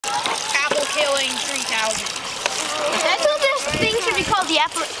killing 3,000. That's what this thing should be called, the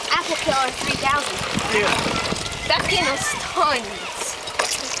apple killer 3,000. Yeah. That's getting us tons.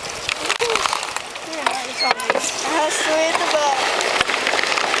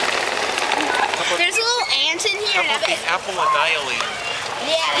 There's a little ant in here. How about the apple annihilator?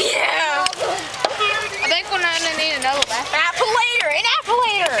 Yeah. I think we're not gonna need another one. Appalator, an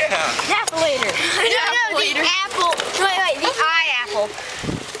appalator. Yeah. An appalator. No, the apple. Wait, the eye apple.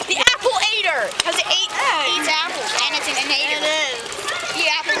 The appalator, because it eats apples, and it's an native. It is. The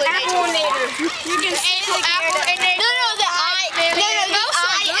appalator. You can eat the apple in nature. No, the eye. The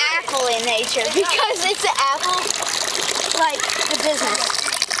eye apple in nature, because it's an apple, like the business.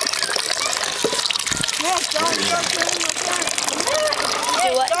 No, don't stop killing your parents. Do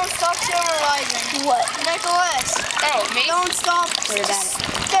what? Don't stop generalizing. What? Nicholas. Oh, me? Don't stop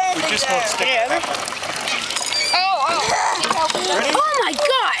standing Just there. won't stick. Oh. Oh my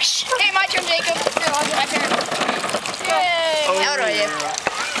gosh! Hey, my turn, Jacob. Here, my turn. Yay. Oh, How do I do? yeah.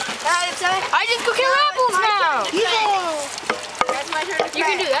 I just go kill apples now! That's my turn to crank. You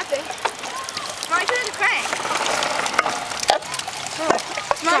can do that thing. My turn to crank.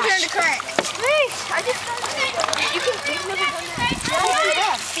 It's my turn to crank. Wait, I just got it. You can never done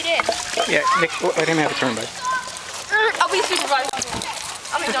that. He did. Yeah, Nick, let him have a turn, bud. I'll be supervisor.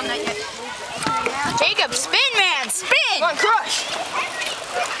 I haven't done that yet. Jacob, spin, man, spin! Come on, crush.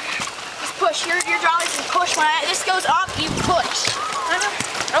 Just push. Your jolly can push. When this goes up, you push.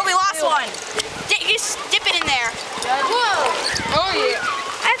 Oh, we lost one. Just dip it in there. Whoa. Oh, yeah.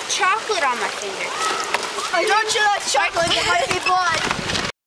 I have chocolate on my finger. I don't you like chocolate. It might be